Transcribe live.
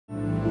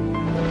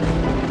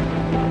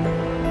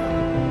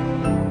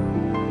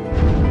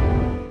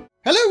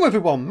Hello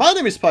everyone, my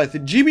name is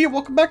PythonGB and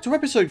welcome back to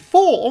episode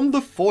 4 on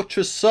the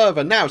Fortress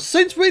server. Now,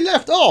 since we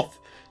left off,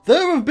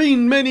 there have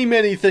been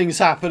many things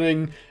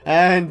happening,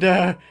 and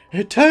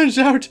it turns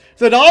out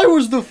that I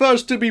was the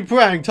first to be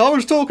pranked. I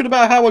was talking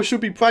about how I should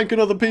be pranking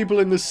other people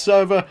in this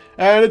server,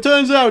 and it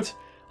turns out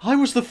I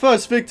was the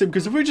first victim,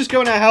 because if we just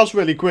go in our house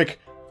really quick,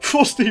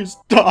 Frosty has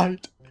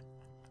died.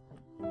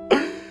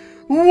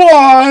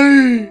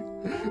 Why?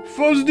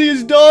 Frosty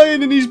is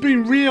dying and he's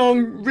been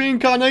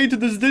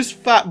reincarnated as this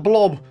fat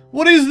blob.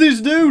 What is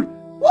this, dude?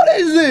 What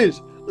is this?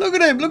 Look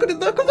at him. Look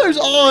at those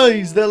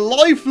eyes. They're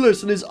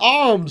lifeless, and his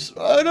arms.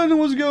 I don't know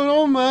what's going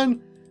on,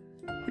 man.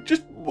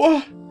 Just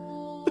what?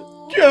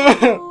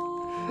 Yeah.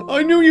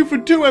 I knew you for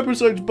 2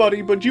 episodes,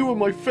 buddy, but you were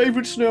my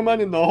favorite snowman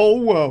in the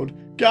whole world.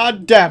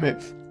 God damn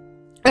it.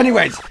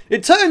 Anyways,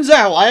 it turns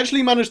out I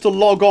actually managed to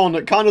log on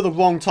at kind of the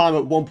wrong time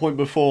at one point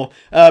before,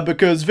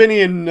 because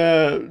Vinny and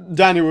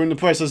Danny were in the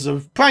process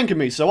of pranking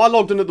me, so I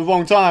logged in at the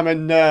wrong time,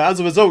 and as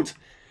a result,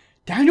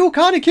 Daniel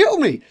kind of killed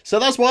me. So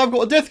that's why I've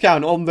got a death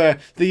count on there.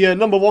 The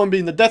number 1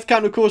 being the death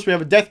count, of course. We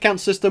have a death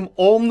count system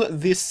on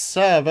this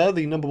server,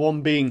 the number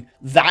 1 being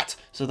that,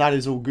 so that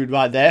is all good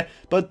right there.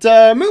 But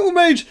Moon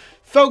Mage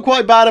felt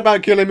quite bad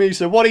about killing me,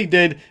 so what he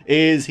did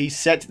is he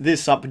set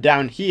this up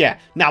down here.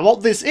 Now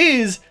what this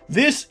is,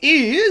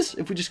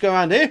 if we just go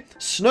around here,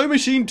 Snow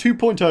Machine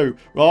 2.0,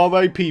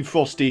 R.I.P.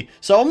 Frosty.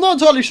 So I'm not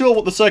entirely sure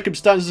what the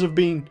circumstances of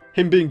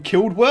him being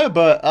killed were,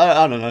 but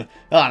I don't know.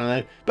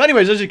 But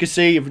anyways, as you can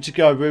see, if we just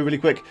go really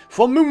quick,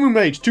 from Moon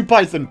Mage to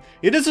Python,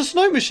 it is a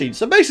snow machine.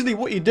 So basically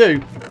what you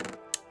do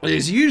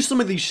is use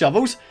some of these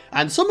shovels,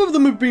 and some of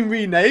them have been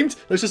renamed.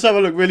 Let's just have a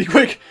look really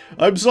quick.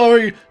 I'm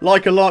sorry,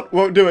 like a lot,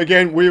 won't do it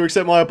again. Will you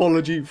accept my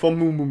apology from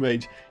Moon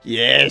Mage?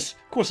 Yes,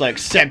 of course I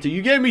accept it.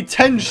 You gave me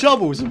 10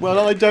 shovels,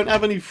 well, I don't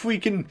have any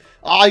freaking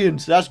iron,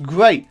 so that's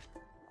great.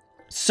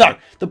 So,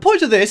 the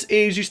point of this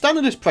is you stand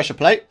on this pressure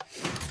plate,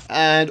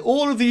 and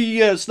all of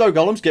the snow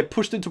golems get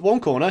pushed into one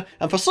corner,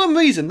 and for some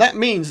reason that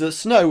means that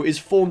snow is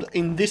formed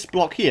in this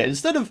block here.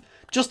 Instead of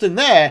just in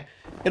there,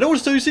 it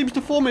also seems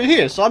to form it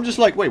here. So I'm just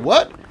like, wait,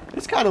 what?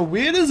 It's kind of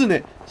weird, isn't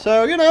it?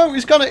 So, you know,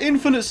 it's kind of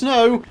infinite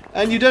snow,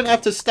 and you don't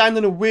have to stand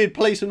in a weird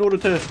place in order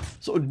to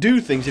sort of do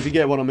things, if you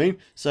get what I mean.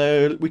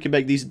 So we can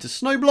make these into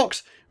snow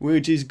blocks,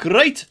 which is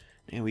great.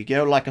 There we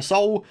go, like a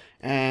soul,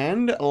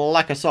 and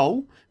like a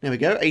soul. There we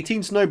go,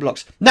 18 snow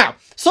blocks. Now,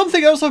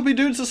 something else I've been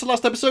doing since the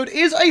last episode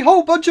is a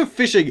whole bunch of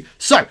fishing.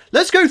 So,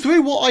 let's go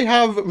through what I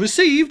have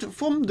received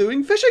from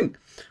doing fishing.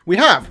 We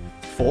have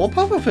 4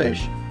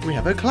 pufferfish. We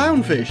have a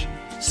clownfish,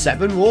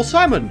 7 raw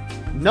salmon,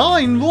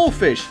 9 raw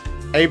fish,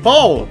 a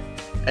bowl,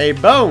 a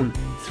bone,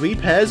 3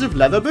 pairs of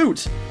leather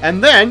boots,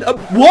 and then a...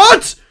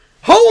 What?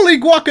 Holy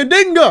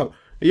guacadingo!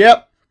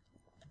 Yep.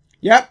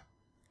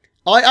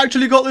 I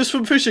actually got this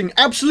from fishing.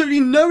 Absolutely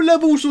no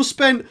levels were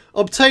spent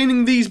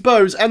obtaining these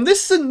bows, and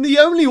this isn't the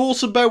only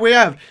awesome bow we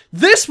have.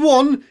 This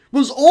one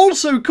was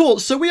also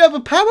caught, so we have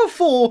a power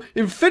 4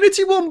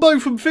 Infinity 1 bow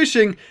from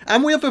fishing,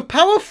 and we have a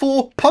power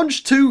 4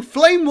 Punch 2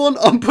 Flame 1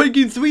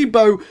 Unbreaking 3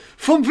 bow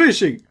from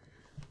fishing.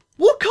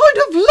 What kind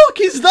of luck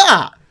is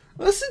that?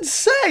 That's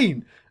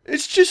insane. It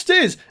just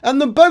is. And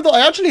the bow that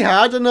I actually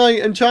had and I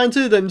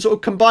enchanted and sort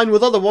of combined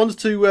with other ones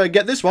to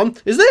get this one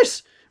is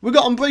this. We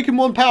got Unbreaking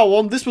 1, Power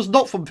 1. This was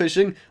not from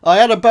fishing. I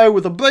had a bow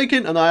with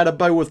Unbreaking and I had a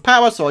bow with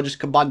Power, so I just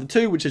combined the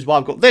 2, which is why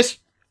I've got this.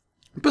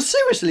 But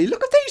seriously,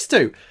 look at these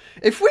 2.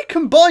 If we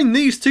combine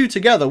these 2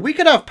 together, we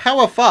could have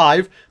Power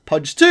 5,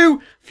 Punch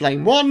 2,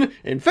 Flame 1,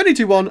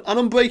 Infinity 1, and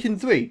Unbreaking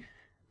 3.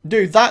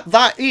 Dude,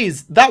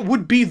 that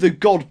would be the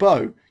god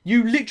bow.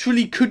 You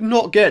literally could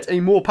not get a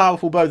more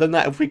powerful bow than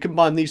that if we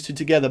combine these 2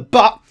 together.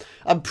 But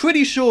I'm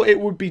pretty sure it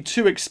would be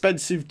too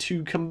expensive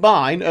to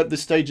combine at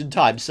this stage in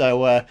time.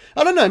 So, I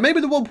don't know. Maybe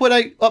the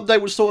 1.8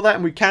 update will sort that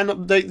and we can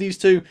update these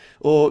 2.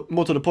 Or,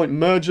 more to the point,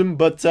 merge them.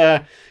 But,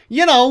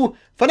 you know,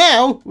 for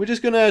now, we're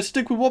just going to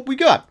stick with what we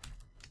got.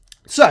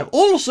 So,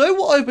 also,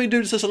 what I've been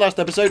doing since the last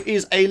episode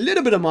is a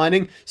little bit of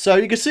mining. So,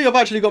 you can see I've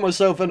actually got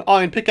myself an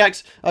iron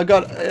pickaxe. I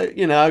got,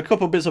 you know, a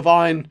couple bits of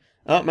iron.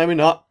 Oh, maybe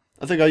not.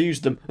 I think I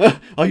used them.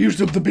 I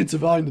used up the bits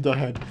of iron that I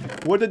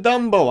had. What a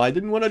dumbo. I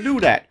didn't want to do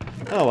that.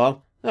 Oh,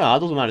 well. Oh, it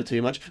doesn't matter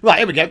too much. Right,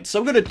 here we go. So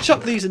I'm going to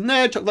chuck these in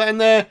there, chuck that in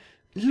there.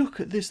 Look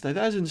at this, though.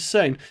 That is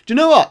insane. Do you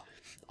know what?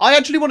 I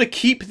actually want to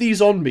keep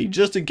these on me,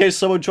 just in case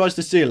someone tries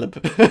to steal them.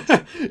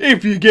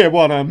 If you get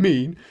what I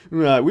mean.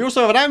 Right, we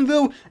also have an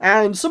anvil,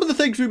 and some of the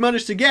things we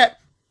managed to get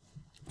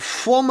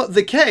from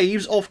the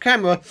caves off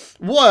camera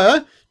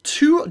were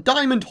 2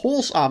 diamond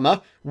horse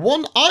armor,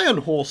 1 iron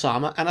horse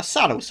armor, and a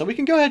saddle. So we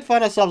can go ahead and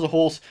find ourselves a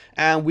horse,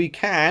 and we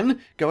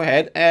can go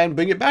ahead and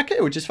bring it back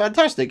here, which is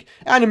fantastic.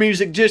 And a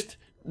music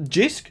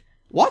disc?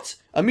 What?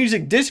 A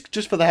music disc,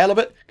 just for the hell of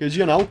it, because,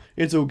 you know,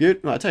 it's all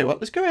good. Right, I'll tell you what,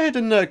 let's go ahead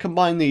and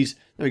combine these.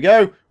 There we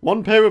go.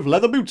 1 pair of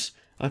leather boots.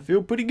 I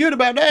feel pretty good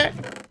about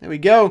that. There we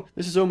go.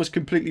 This is almost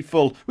completely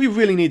full. We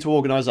really need to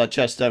organise our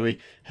chest, don't we?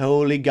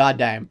 Holy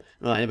goddamn.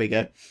 Right, there we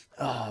go.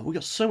 Oh, we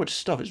got so much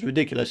stuff, it's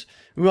ridiculous.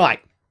 Right.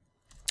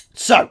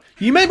 So,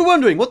 you may be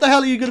wondering, what the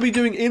hell are you going to be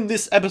doing in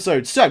this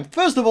episode? So,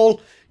 first of all,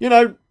 you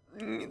know,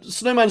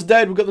 Snowman's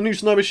dead. We've got the new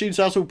snow machine,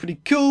 so that's all pretty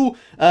cool.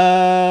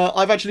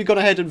 I've actually gone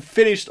ahead and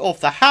finished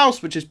off the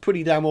house, which is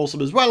pretty damn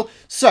awesome as well.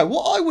 So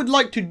what I would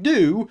like to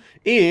do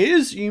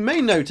is, you may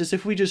notice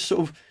if we just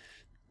sort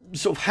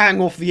of hang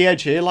off the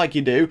edge here like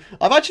you do,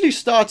 I've actually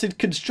started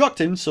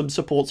constructing some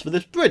supports for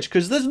this bridge,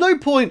 because there's no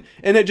point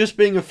in it just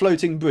being a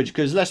floating bridge,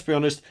 because let's be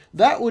honest,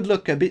 that would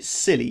look a bit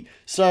silly.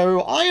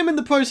 So I am in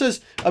the process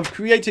of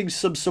creating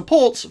some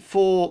supports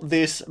for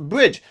this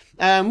bridge,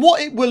 and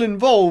what it will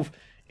involve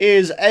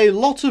is a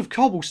lot of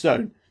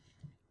cobblestone.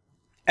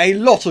 A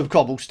lot of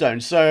cobblestone.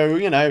 So,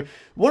 you know,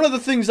 one of the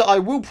things that I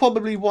will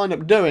probably wind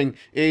up doing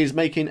is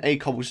making a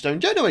cobblestone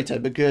generator,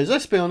 because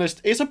let's be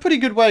honest, it's a pretty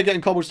good way of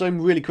getting cobblestone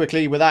really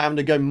quickly without having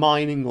to go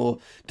mining or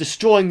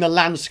destroying the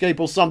landscape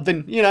or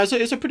something. You know, so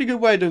it's a pretty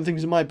good way of doing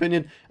things in my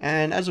opinion,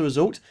 and as a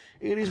result,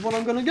 it is what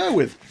I'm going to go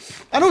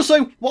with. And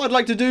also, what I'd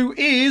like to do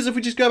is, if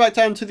we just go back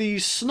down to the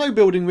snow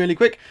building really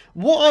quick,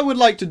 what I would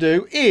like to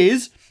do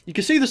is, you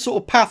can see the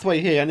sort of pathway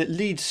here, and it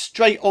leads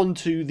straight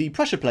onto the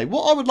pressure plate.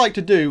 What I would like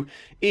to do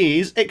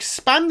is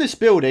expand this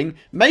building,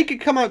 make it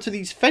come out to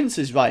these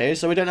fences right here,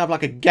 so we don't have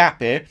like a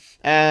gap here,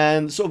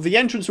 and sort of the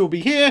entrance will be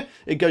here,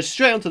 it goes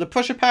straight onto the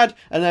pressure pad,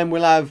 and then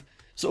we'll have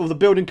sort of the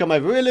building come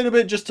over here a little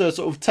bit, just to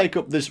sort of take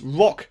up this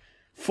rock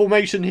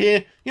formation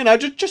here, you know,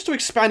 just to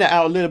expand it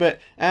out a little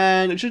bit,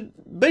 and it should,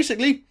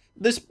 basically,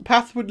 this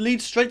path would lead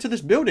straight to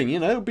this building, you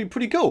know, it would be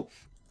pretty cool.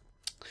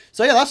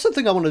 So yeah, that's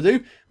something I want to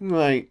do.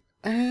 Right.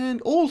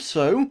 And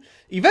also,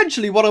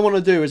 eventually what I want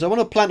to do is I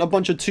want to plant a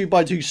bunch of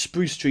 2x2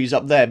 spruce trees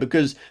up there,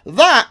 because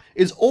that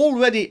is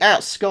already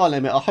at sky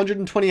limit,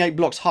 128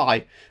 blocks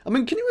high. I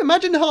mean, can you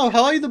imagine how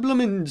high the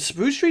blooming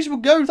spruce trees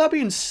would go? That'd be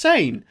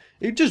insane.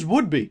 It just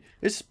would be.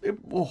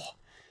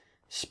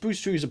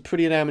 Spruce trees are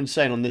pretty damn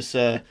insane on this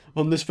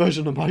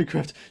version of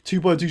Minecraft.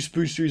 2x2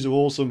 spruce trees are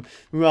awesome.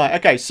 Right,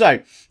 okay,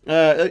 so,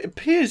 it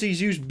appears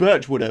he's used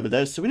birch wood over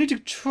there, so we need to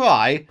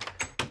try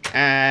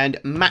and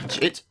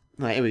match it.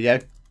 Right, here we go.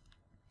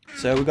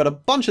 So we've got a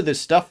bunch of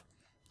this stuff.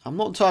 I'm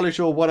not entirely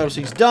sure what else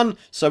he's done.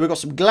 So we've got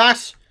some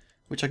glass,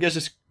 which I guess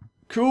is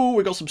cool.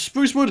 We've got some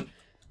spruce wood.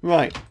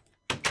 Right.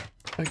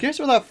 I guess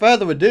without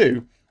further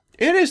ado,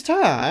 it is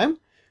time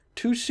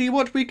to see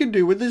what we can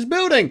do with this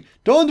building.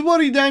 Don't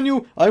worry,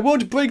 Daniel. I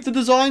won't break the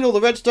design or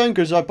the redstone,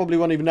 because I probably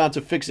won't even know how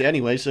to fix it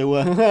anyway.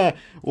 So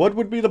what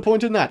would be the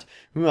point in that?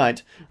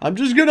 Right. I'm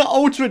just going to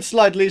alter it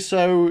slightly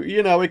so,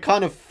 you know, it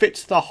kind of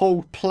fits the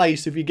whole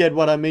place, if you get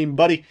what I mean,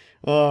 buddy.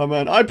 Oh,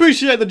 man. I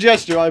appreciate the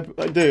gesture. I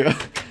do.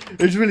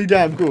 It's really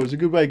damn cool. It's a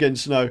good way of getting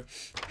snow.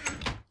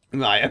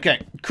 Right, okay.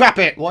 Crap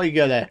it. Why you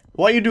go there?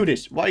 Why you do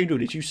this? Why you do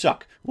this? You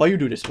suck. Why you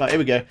do this? Right, here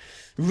we go.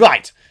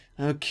 Right.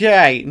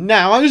 Okay.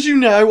 Now, as you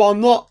know,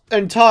 I'm not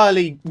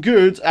entirely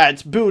good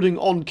at building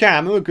on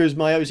camera, because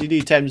my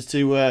OCD tends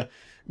to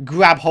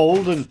grab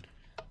hold and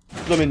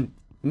blooming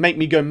make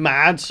me go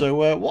mad.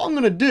 So what I'm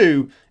going to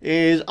do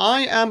is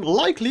I am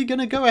likely going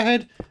to go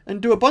ahead and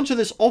do a bunch of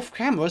this off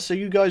camera, so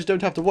you guys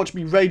don't have to watch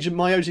me rage at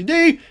my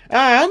OCD,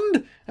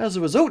 and as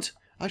a result,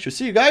 I shall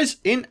see you guys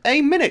in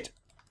a minute.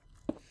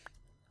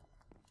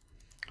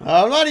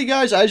 Alrighty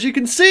guys, as you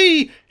can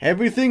see,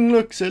 everything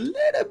looks a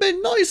little bit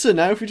nicer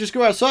now. If we just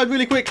go outside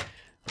really quick.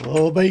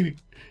 Oh baby,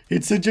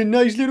 it's such a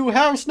nice little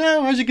house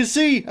now. As you can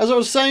see, as I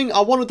was saying,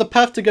 I wanted the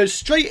path to go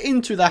straight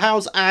into the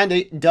house, and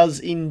it does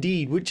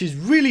indeed, which is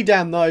really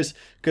damn nice,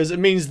 because it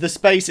means the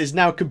space is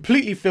now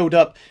completely filled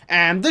up,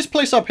 and this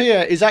place up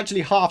here is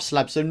actually half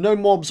slab, so no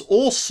mobs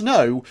or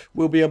snow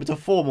will be able to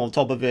form on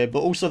top of it, but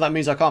also that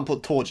means I can't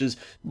put torches,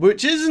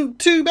 which isn't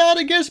too bad,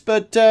 I guess,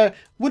 but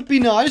would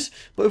be nice.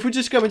 But if we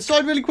just go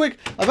inside really quick,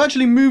 I've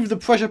actually moved the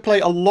pressure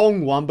plate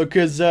along one,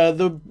 because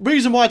the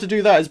reason why I had to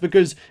do that is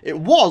because it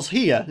was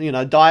here, you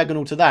know,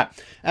 diagonal to that,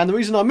 and the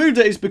reason I moved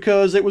it is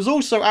because it was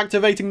also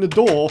activating the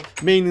door,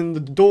 meaning the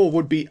door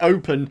would be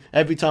open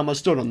every time I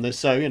stood on this,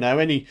 so, you know,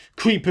 any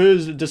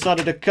creepers that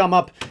decided to come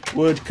up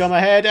would come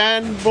ahead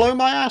and blow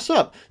my ass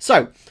up.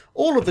 So,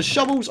 all of the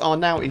shovels are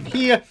now in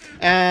here,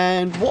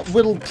 and what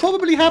will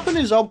probably happen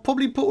is I'll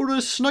probably put all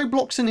the snow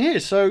blocks in here,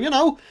 so, you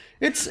know,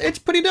 it's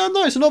pretty damn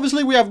nice, and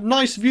obviously we have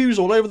nice views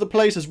all over the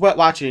place as well.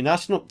 Well, actually,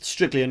 that's not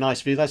strictly a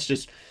nice view, that's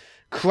just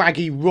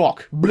craggy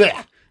rock.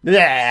 Blech.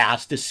 Yeah,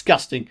 that's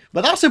disgusting.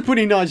 But that's a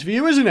pretty nice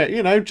view, isn't it?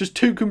 You know, just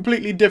two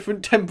completely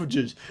different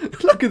temperatures.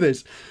 Look at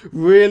this.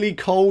 Really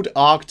cold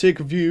Arctic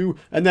view,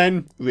 and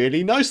then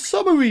really nice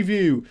summery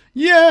view.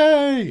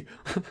 Yay!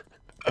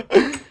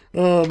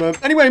 Oh, man.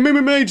 Anyway,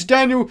 Moomin Mage,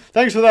 Daniel,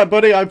 thanks for that,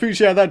 buddy. I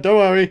appreciate that. Don't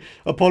worry.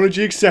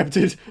 Apology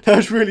accepted.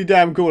 That's really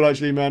damn cool,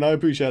 actually, man. I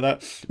appreciate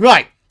that.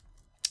 Right.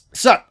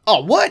 So,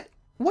 oh, what?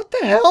 What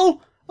the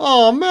hell?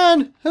 Oh,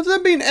 man. Have there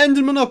been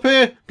Endermen up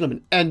here?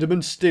 Blooming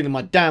Endermen stealing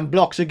my damn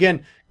blocks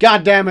again.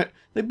 God damn it.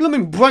 They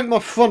blooming broke my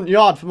front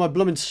yard for my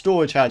blooming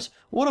storage house.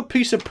 What a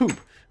piece of poop.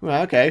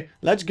 Right, okay.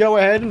 Let's go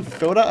ahead and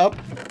fill that up.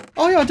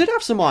 Oh, yeah, I did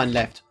have some iron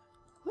left.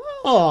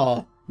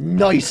 Oh,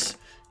 nice.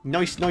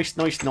 Nice, nice,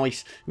 nice,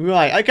 nice.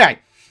 Right, okay.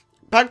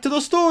 Back to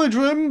the storage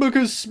room,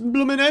 because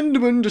blooming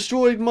Enderman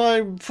destroyed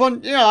my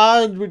front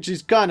yard, which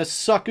is kind of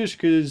suckish,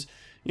 because,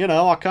 you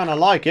know, I kind of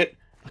like it.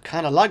 I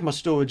kind of like my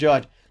storage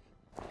yard.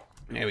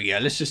 There we go.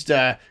 Let's just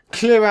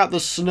clear out the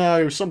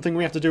snow, something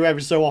we have to do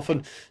every so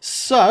often.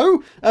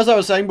 So, as I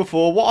was saying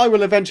before, what I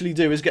will eventually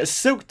do is get a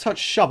silk touch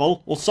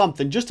shovel or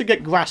something just to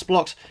get grass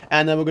blocks,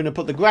 and then we're going to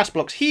put the grass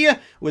blocks here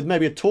with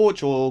maybe a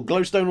torch or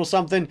glowstone or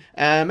something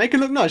and make it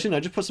look nice, you know,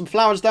 just put some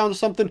flowers down or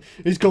something.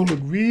 It's going to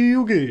look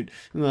real good.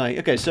 Right,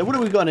 okay, so what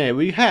have we got in here?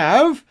 We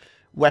have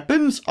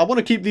weapons. I want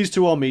to keep these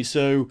two on me,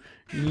 so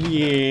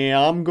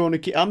yeah, I'm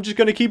just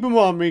going to keep them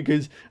on me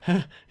because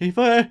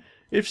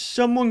if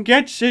someone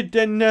gets it,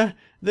 then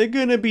they're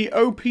gonna be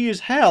OP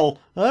as hell.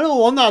 I don't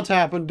want that to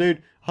happen,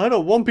 dude. I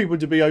don't want people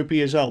to be OP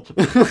as hell.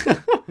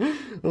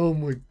 Oh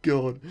my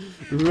god.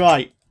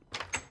 Right.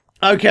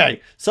 Okay,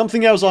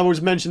 something else I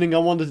was mentioning I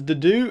wanted to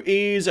do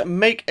is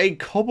make a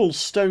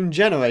cobblestone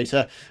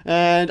generator.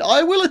 And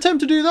I will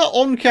attempt to do that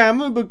on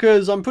camera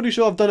because I'm pretty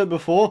sure I've done it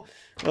before.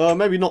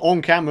 Maybe not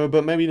on camera,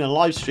 but maybe in a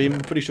live stream. I'm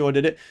pretty sure I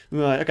did it.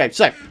 Right, okay,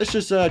 so let's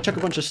just chuck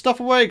a bunch of stuff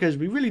away because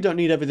we really don't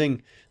need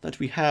everything that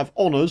we have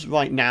on us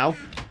right now.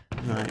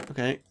 Right,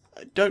 okay.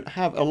 I don't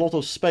have a lot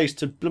of space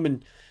to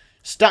blooming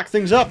stack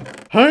things up.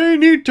 I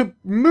need to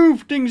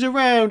move things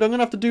around. I'm going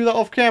to have to do that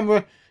off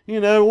camera. You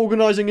know,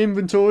 organising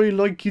inventory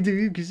like you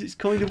do because it's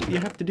kind of what you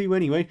have to do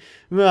anyway.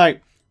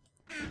 Right.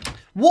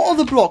 What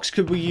other blocks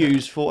could we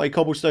use for a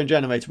cobblestone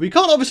generator? We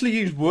can't obviously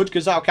use wood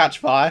because that'll catch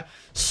fire.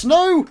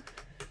 Snow?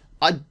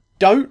 I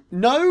don't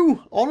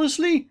know,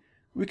 honestly.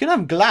 We can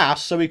have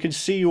glass so we can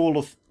see all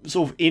of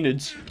sort of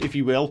innards, if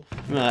you will.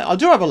 Right, I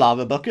do have a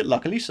lava bucket,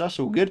 luckily, so that's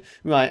all good.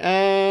 Right,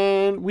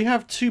 and we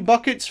have 2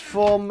 buckets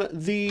from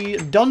the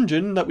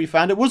dungeon that we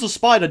found. It was a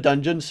spider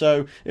dungeon,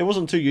 so it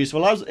wasn't too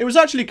useful. It was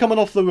actually coming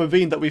off the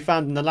ravine that we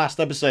found in the last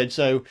episode,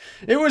 so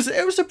it was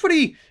a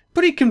pretty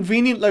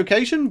convenient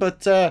location,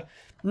 but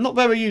not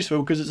very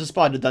useful because it's a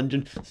spider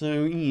dungeon.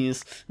 So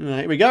yes, right,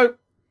 here we go.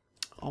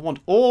 I want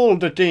all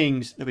the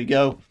things. There we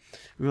go.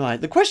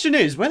 Right, the question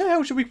is, where the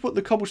hell should we put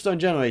the cobblestone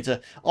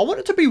generator? I want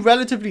it to be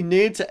relatively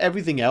near to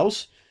everything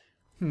else.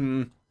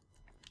 I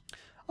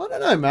don't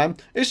know, man.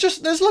 It's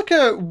just, there's like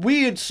a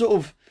weird sort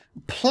of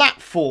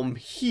platform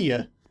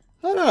here.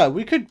 I don't know,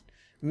 we could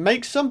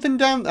make something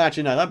down...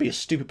 Actually, no, that'd be a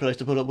stupid place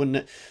to put it, wouldn't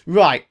it?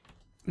 Right.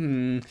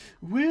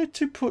 Where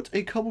to put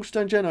a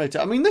cobblestone generator?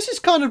 I mean, this is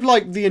kind of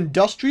like the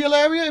industrial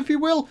area, if you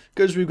will,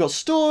 because we've got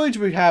storage,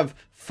 we have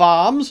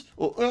farms,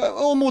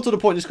 or more to the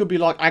point, this could be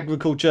like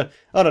agriculture.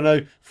 I don't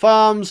know,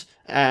 farms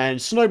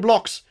and snow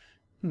blocks.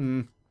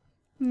 Where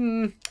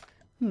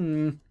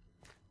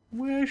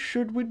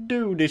should we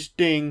do this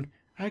thing?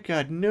 I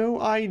got no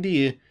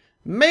idea.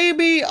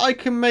 Maybe I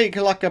can make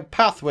like a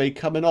pathway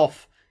coming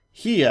off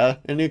here,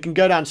 and you can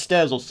go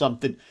downstairs or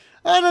something.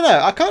 I don't know.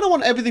 I kind of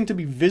want everything to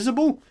be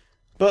visible.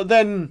 But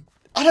then,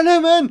 I don't know,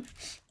 man.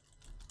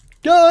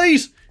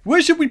 Guys,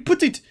 where should we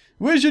put it?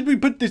 Where should we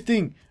put this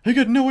thing? I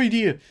got no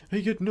idea. I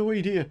got no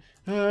idea.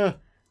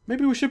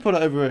 Maybe we should put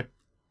it over here.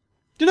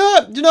 Do you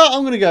know what?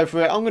 I'm gonna go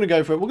for it. I'm gonna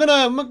go for it.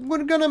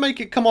 We're gonna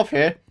make it come off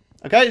here.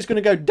 Okay, it's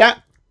gonna go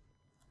down.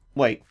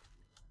 Wait.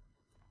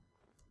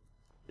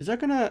 Is that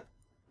gonna?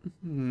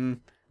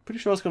 Pretty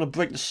sure it's gonna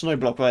break the snow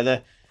block right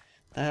there.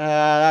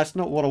 That's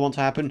not what I want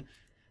to happen.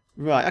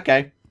 Right.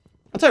 Okay.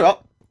 I'll tell you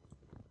what.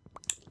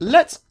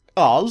 Let's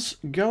us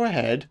go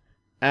ahead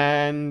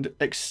and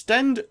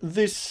extend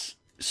this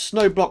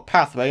snow block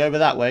pathway over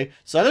that way.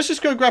 So let's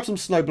just go grab some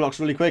snow blocks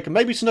really quick, and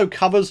maybe snow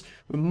covers.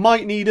 We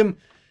might need them.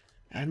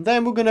 And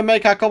then we're going to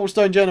make our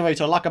cobblestone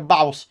generator like a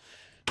boss.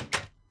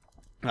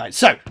 Right,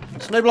 so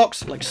snow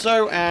blocks like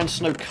so, and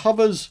snow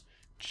covers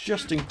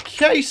just in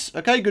case.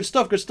 Okay, good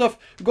stuff, good stuff.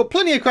 We've got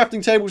plenty of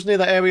crafting tables near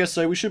that area,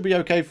 so we should be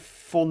okay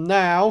for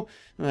now.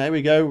 There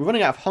we go. We're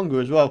running out of hunger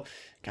as well.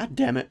 God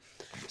damn it.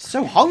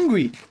 So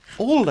hungry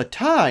all the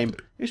time.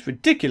 It's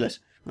ridiculous.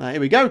 Right,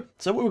 here we go.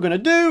 So what we're going to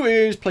do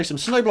is place some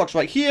snow blocks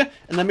right here,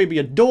 and then maybe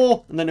a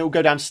door, and then it will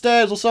go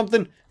downstairs or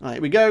something. Right,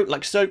 here we go,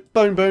 like so.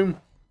 Boom,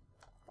 boom.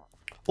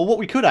 Or what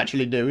we could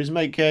actually do is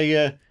make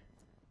a...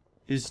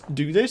 is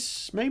do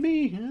this,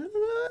 maybe?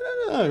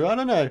 I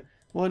don't know.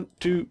 1,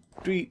 2,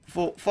 3,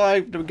 4,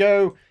 5. There we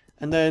go.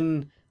 And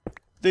then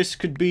this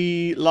could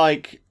be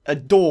like a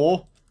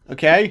door.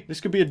 Okay, this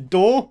could be a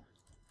door.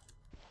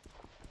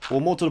 Or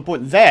more to the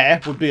point,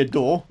 there would be a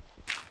door.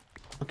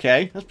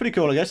 Okay, that's pretty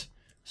cool, I guess.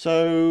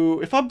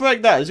 So, if I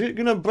break that, is it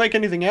going to break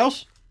anything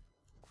else?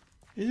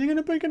 Is it going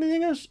to break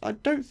anything else? I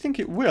don't think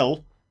it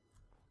will.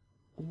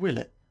 Will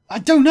it? I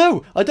don't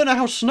know. I don't know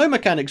how snow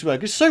mechanics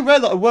work. It's so rare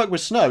that I work with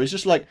snow. It's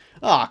just like,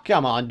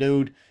 come on,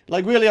 dude.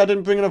 Like, really, I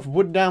didn't bring enough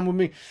wood down with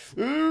me.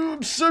 Oh,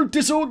 I'm so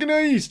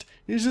disorganized.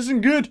 This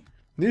isn't good.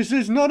 This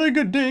is not a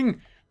good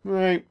thing.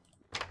 Right.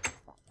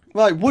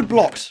 Right, wood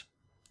blocks.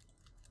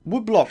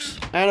 Wood blocks.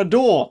 And a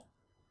door.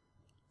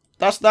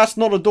 That's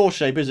not a door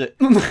shape, is it?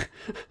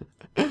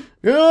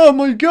 Oh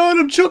my god,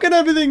 I'm chucking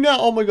everything now.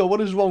 Oh my god, what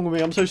is wrong with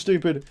me? I'm so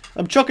stupid.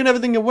 I'm chucking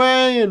everything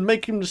away and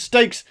making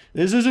mistakes.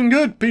 This isn't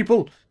good,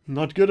 people.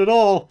 Not good at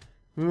all.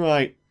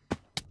 Right.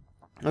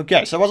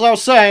 Okay, so as I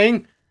was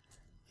saying,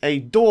 a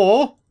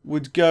door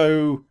would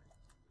go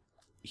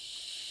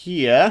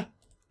here.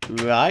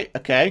 Right,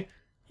 okay.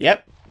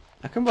 Yep.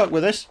 I can work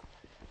with this.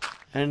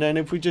 And then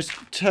if we just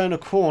turn a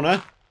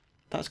corner,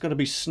 that's going to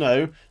be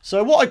snow.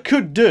 So what I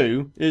could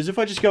do is if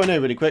I just go in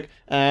here really quick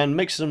and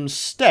make some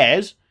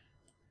stairs.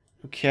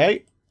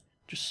 Okay.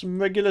 Just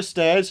some regular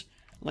stairs,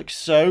 like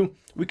so.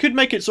 We could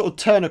make it sort of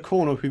turn a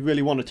corner if we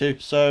really wanted to.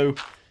 So,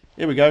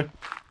 here we go.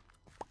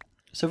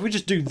 So if we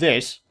just do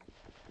this.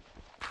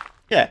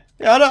 Yeah,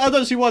 I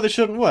don't see why this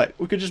shouldn't work.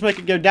 We could just make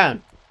it go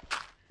down.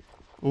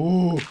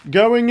 Ooh,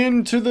 going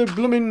into the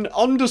blooming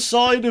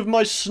underside of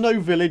my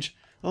snow village.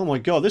 Oh my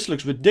god, this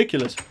looks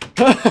ridiculous.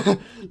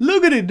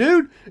 Look at it,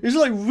 dude. It's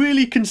like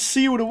really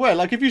concealed away.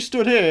 Like if you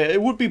stood here,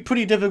 it would be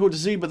pretty difficult to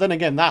see, but then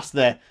again, that's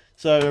there.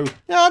 So,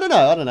 yeah, I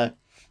don't know.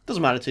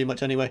 Doesn't matter too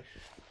much anyway.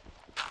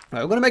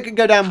 Right, we're going to make it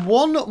go down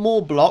one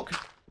more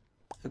block.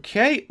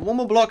 Okay, one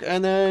more block,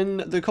 and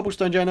then the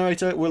cobblestone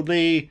generator will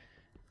be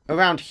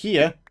around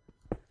here.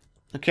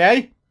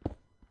 Okay.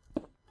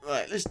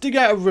 Right, let's dig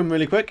out a room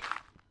really quick.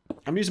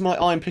 I'm using my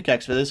iron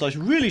pickaxe for this. I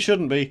really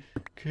shouldn't be,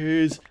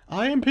 because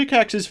iron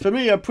pickaxes for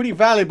me are pretty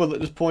valuable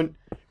at this point.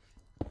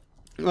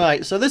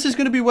 Right, so this is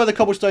going to be where the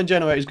cobblestone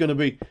generator is going to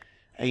be.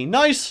 A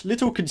nice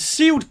little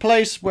concealed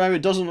place where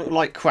it doesn't look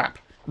like crap,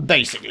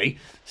 basically.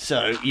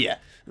 So, yeah.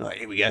 Right,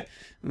 here we go.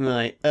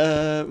 Right,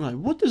 right,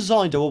 what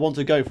design do I want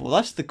to go for?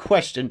 That's the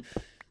question.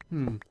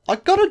 I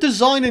got a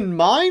design in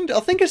mind.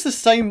 I think it's the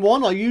same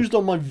one I used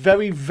on my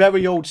very,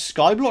 very old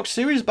Skyblock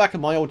series back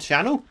on my old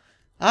channel.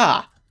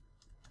 Ah.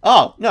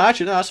 Oh, no,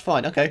 actually, no, that's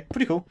fine. Okay,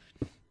 pretty cool.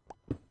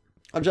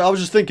 I was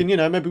just thinking, you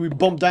know, maybe we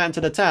bumped out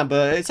into the town,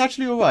 but it's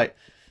actually alright.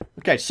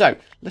 Okay, so,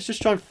 let's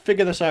just try and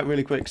figure this out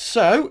really quick.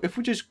 So, if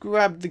we just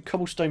grab the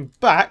cobblestone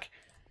back.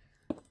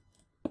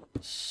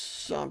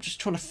 So, I'm just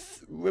trying to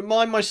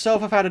remind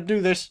myself of how to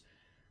do this.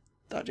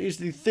 That is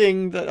the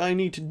thing that I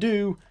need to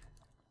do.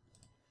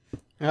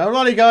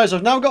 Alrighty guys,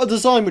 I've now got a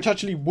design which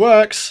actually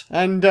works,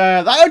 and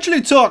that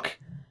actually took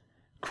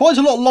quite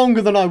a lot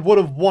longer than I would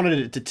have wanted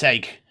it to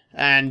take.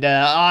 And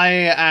I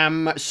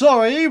am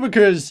sorry,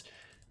 because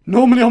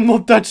normally I'm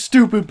not that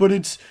stupid, but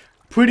it's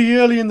pretty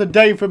early in the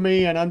day for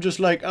me, and I'm just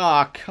like,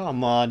 ah,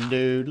 come on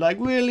dude, like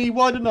really,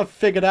 why didn't I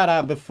figure that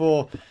out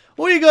before?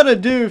 All you gotta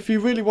do if you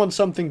really want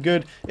something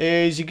good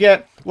is you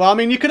get, well I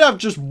mean you could have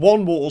just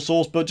one water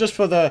source, but just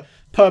for the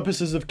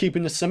purposes of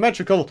keeping this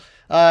symmetrical,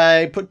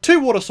 I put 2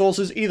 water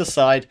sources either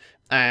side,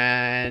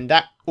 and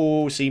that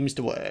all seems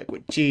to work,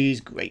 which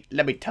is great,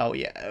 let me tell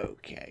you.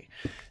 Okay,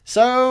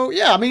 so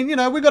yeah, I mean, you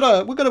know, we're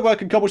gonna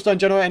work in cobblestone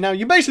generator now.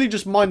 You basically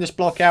just mine this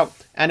block out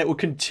and it will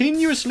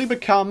continuously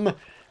become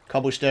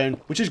cobblestone,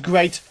 which is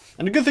great.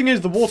 And the good thing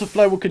is the water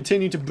flow will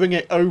continue to bring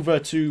it over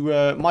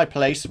to my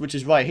place, which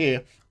is right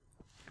here.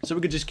 So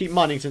we could just keep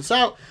mining this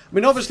out. I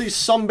mean, obviously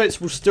some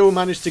bits will still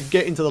manage to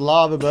get into the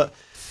lava, but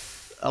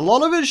a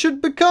lot of it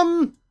should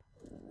come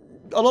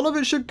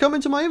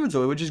into my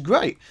inventory, which is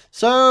great.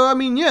 So, I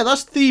mean, yeah,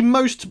 that's the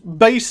most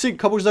basic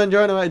cobblestone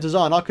generator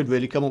design I could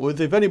really come up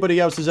with. If anybody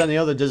else has any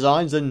other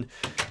designs, then,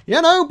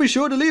 you know, be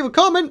sure to leave a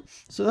comment.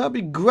 So that'd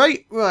be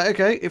great. Right,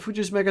 okay, if we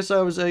just make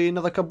ourselves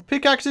another couple of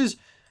pickaxes,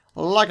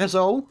 like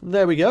so,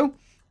 there we go.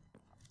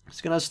 Let's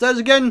get our stairs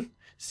again.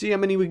 See how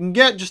many we can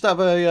get. Just have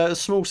a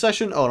small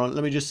session. Hold on,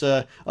 let me just...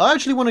 I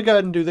actually want to go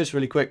ahead and do this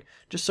really quick,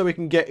 just so we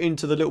can get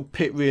into the little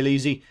pit real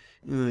easy.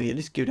 Yeah,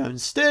 let's go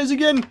downstairs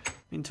again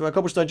into our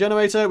cobblestone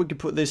generator. We can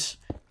put this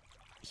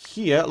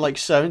here like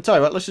so. And tell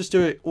you what, let's just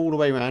do it all the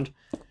way around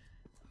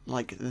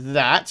like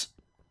that.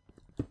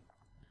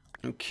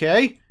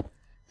 Okay,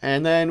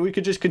 and then we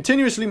could just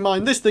continuously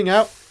mine this thing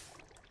out,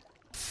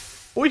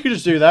 or we could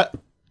just do that.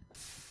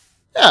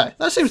 Yeah,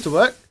 that seems to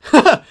work.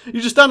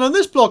 You just stand on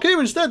this block here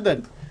instead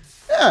then.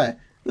 Yeah,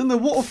 then the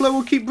water flow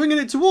will keep bringing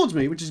it towards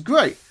me, which is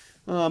great.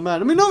 Oh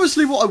man, I mean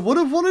obviously what I would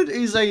have wanted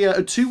is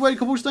a two-way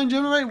cobblestone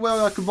generator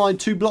where I could mine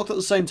 2 blocks at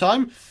the same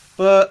time,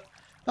 but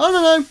I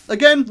don't know.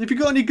 Again, if you've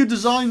got any good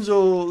designs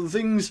or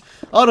things,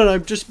 I don't know,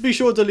 just be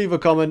sure to leave a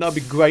comment, that'd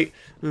be great.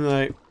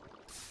 Alright.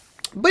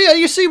 But yeah,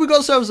 you see we got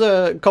ourselves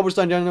a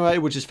cobblestone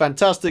generator, which is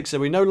fantastic, so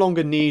we no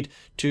longer need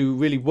to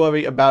really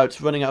worry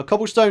about running out of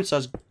cobblestone, so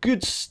that's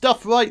good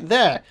stuff right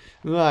there.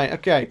 Right,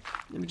 okay,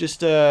 let me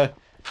just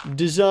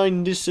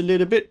design this a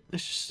little bit.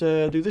 Let's just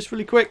do this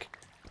really quick.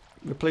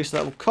 Replace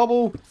that with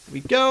cobble. There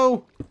we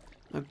go.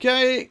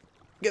 Okay.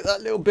 Get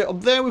that little bit up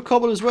there with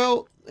cobble as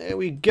well. There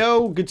we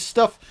go. Good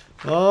stuff.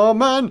 Oh,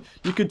 man.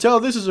 You can tell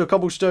this is a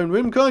cobblestone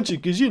room, can't you?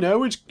 Because, you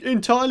know, it's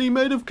entirely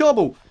made of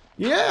cobble.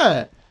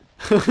 Yeah.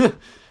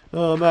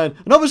 Oh, man.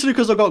 And obviously,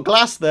 because I've got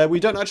glass there, we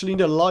don't actually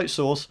need a light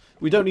source.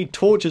 We don't need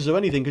torches or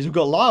anything because we've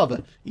got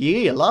lava.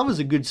 Yeah, lava's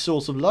a good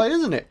source of light,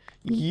 isn't it?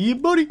 Yeah,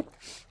 buddy.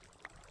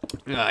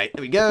 Right.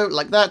 There we go.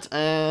 Like that.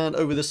 And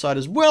over this side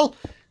as well.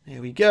 There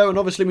we go, and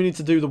obviously we need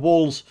to do the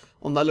walls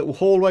on that little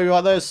hallway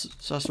right there, so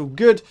that's all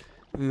good.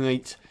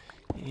 Right,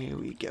 here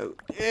we go,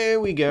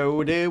 there we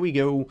go, there we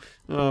go.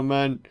 Oh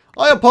man,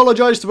 I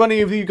apologise to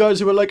any of you guys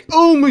who are like,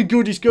 oh my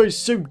god, this guy's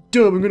so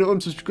dumb, I'm going to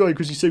unsubscribe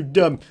because he's so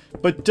dumb.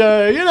 But,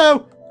 you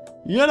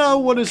know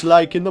what it's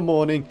like in the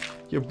morning.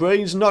 Your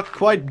brain's not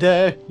quite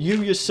there,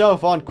 you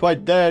yourself aren't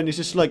quite there, and it's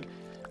just like,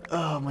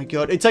 oh my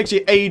god, it takes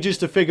you ages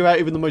to figure out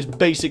even the most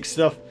basic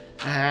stuff.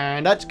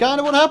 And that's kind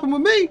of what happened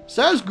with me.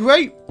 Sounds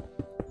great.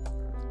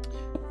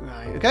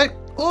 Right, okay.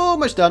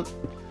 Almost done.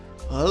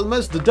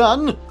 Almost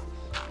done.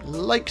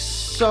 Like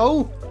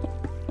so.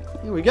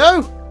 Here we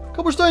go.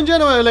 Cobblestone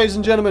generator, ladies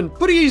and gentlemen.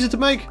 Pretty easy to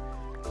make.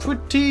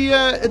 Pretty,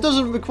 it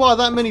doesn't require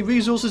that many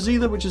resources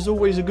either, which is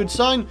always a good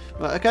sign.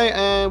 Right, okay,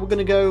 and we're going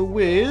to go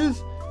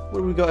with... What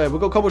have we got here?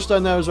 We've got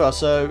cobblestone there as well,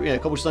 so, yeah,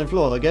 cobblestone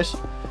floor, I guess.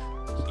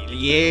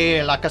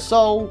 Yeah, like a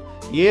soul.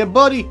 Yeah,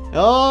 buddy.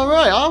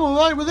 Alright, I'm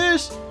alright with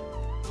this.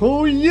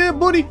 Oh, yeah,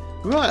 buddy.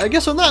 Right, I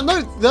guess on that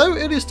note, though,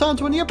 it is time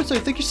to end the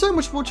episode. Thank you so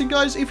much for watching,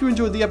 guys. If you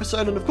enjoyed the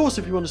episode, and of course,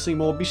 if you want to see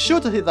more, be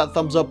sure to hit that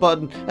thumbs up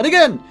button. And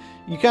again,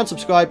 you can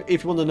subscribe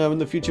if you want to know when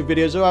the future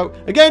videos are out.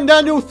 Again,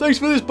 Daniel, thanks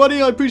for this,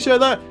 buddy. I appreciate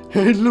that.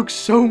 It looks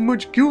so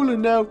much cooler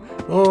now.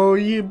 Oh,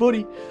 yeah,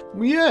 buddy.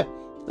 Yeah,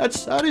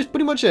 that is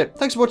pretty much it.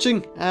 Thanks for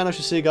watching, and I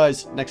shall see you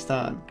guys next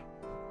time.